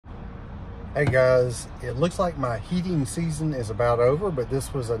Hey guys, it looks like my heating season is about over, but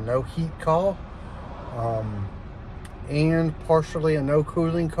this was a no heat call and partially a no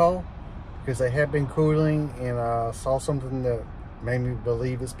cooling call because they have been cooling, and I saw something that made me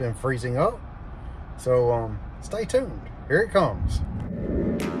believe it's been freezing up. So stay tuned. Here it comes.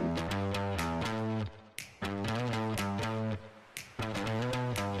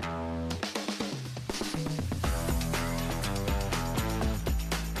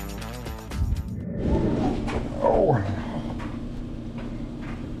 Oh.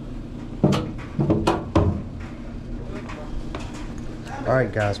 All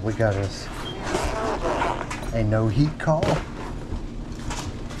right, guys, we got us a no heat call.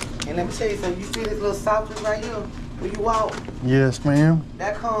 And let me tell you something. You see this little softness right here where you walk? Yes, ma'am.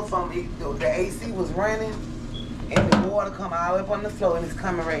 That comes from the AC was running, and the water come all up on the floor, and it's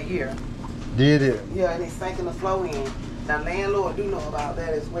coming right here. Did it? Yeah, and it's sinking the flow in. Now, landlord do know about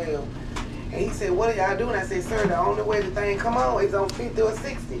that as well. And he said, "What are y'all doing?" I said, "Sir, the only way the thing come on is on 50 or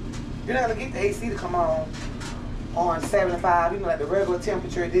 60. You're not gonna get the AC to come on 75. You know, like the regular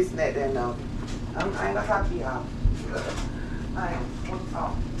temperature, this and that. Then no, I ain't gonna talk to y'all. I ain't gonna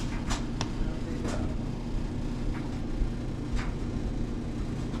talk."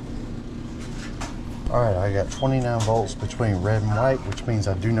 All right, I got 29 volts between red and white, which means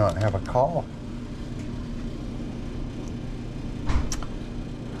I do not have a call.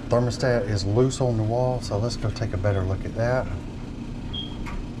 Thermostat is loose on the wall, so let's go take a better look at that.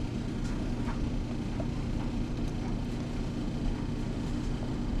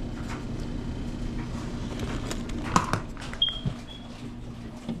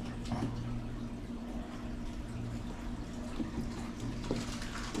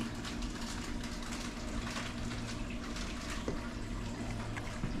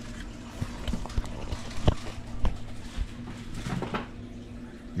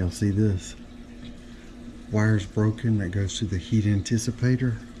 You'll see this. Wire's broken that goes to the heat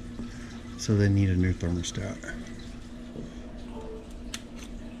anticipator, so they need a new thermostat.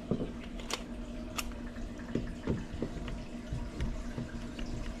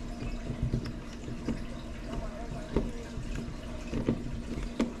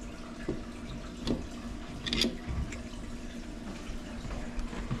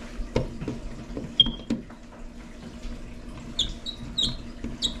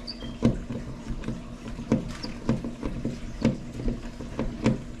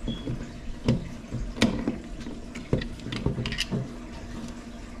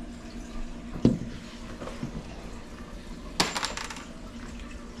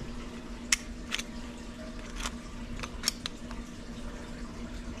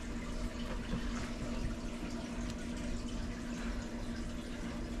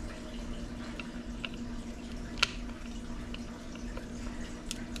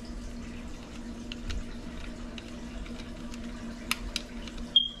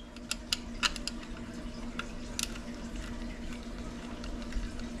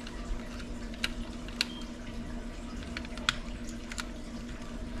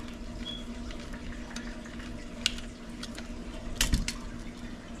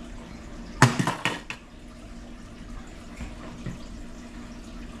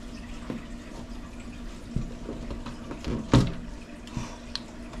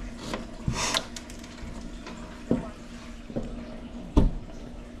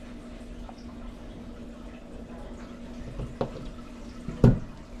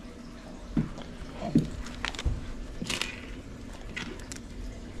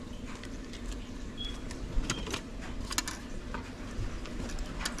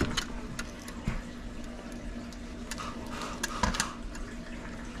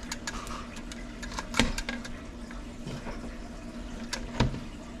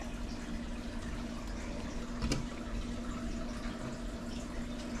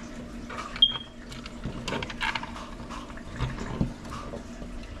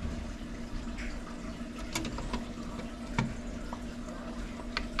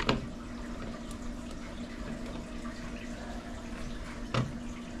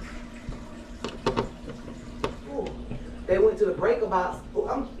 They went to the breaker box.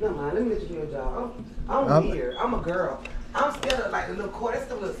 Oh, never mind. Let me let you do your job. I'm weird. I'm a girl. I'm scared of like the little cord. That's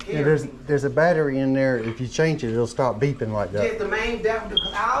still a little scary. Yeah, there's a battery in there. If you change it, it'll stop beeping like that. Just the main damn,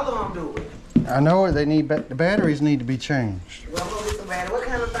 because all of them do it. I know it. They need the batteries need to be changed. Well, I'm gonna get some battery. What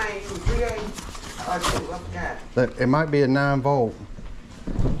kind of thing? Some 3A? I forgot. But it might be a 9 volt.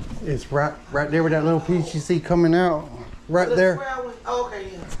 It's right there with that little piece you see coming out. Right there. Oh, okay,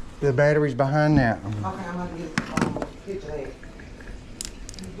 yeah. The battery's behind that. Okay, I'm gonna get a picture of it.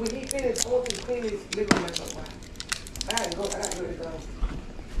 When he finished, once he clean his living room, I gotta go.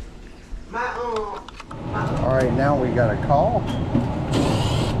 All right, now we got a call.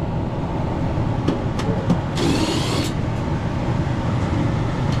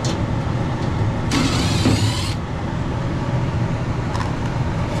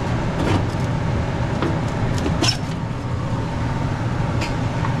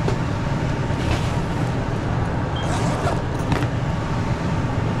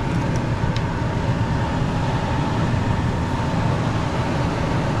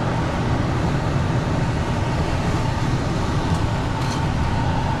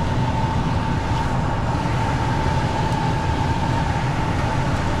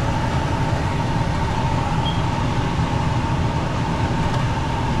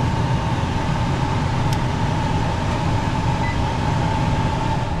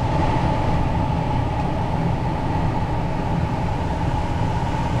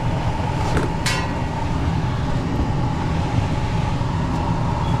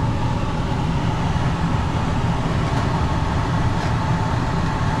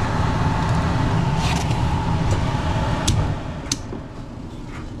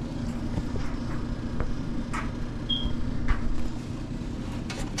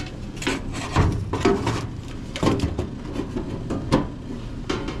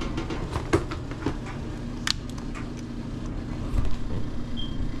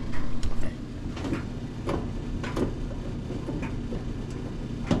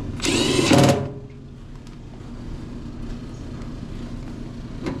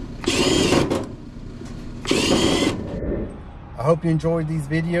 I hope you enjoyed these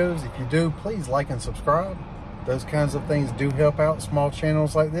videos. If you do, please like and subscribe. Those kinds of things do help out small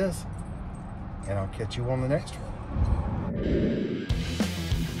channels like this. And I'll catch you on the next one.